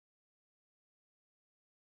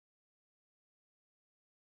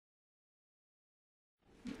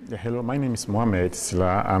Yeah, hello, my name is Mohamed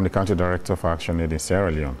Sillah. I'm the Country Director for ActionAid in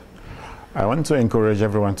Sierra Leone. I want to encourage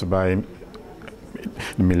everyone to buy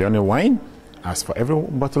the millionaire wine. As for every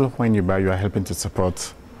bottle of wine you buy, you are helping to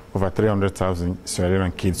support over 300,000 Sierra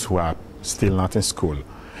Leonean kids who are still not in school.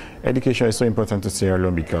 Education is so important to Sierra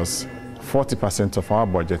Leone because 40% of our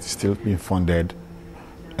budget is still being funded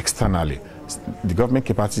externally. The government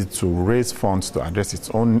capacity to raise funds to address its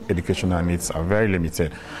own educational needs are very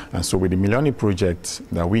limited. And so with the Millionaire project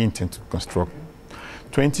that we intend to construct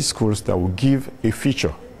 20 schools that will give a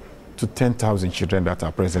future to 10,000 children that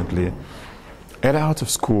are presently either out of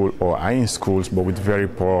school or are in schools but with very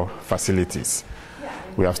poor facilities.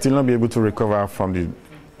 We have still not been able to recover from the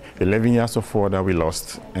 11 years of war that we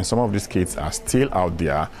lost, and some of these kids are still out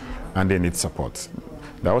there and they need support.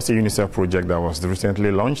 That was a UNICEF project that was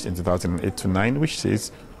recently launched in 2008-09, which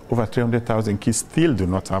says over 300,000 kids still do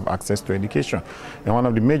not have access to education. And one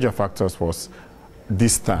of the major factors was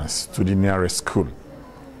distance to the nearest school.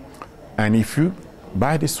 And if you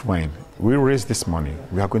buy this wine, we raise this money,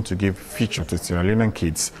 we are going to give future to Sierra Leonean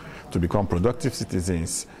kids to become productive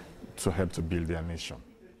citizens to help to build their nation.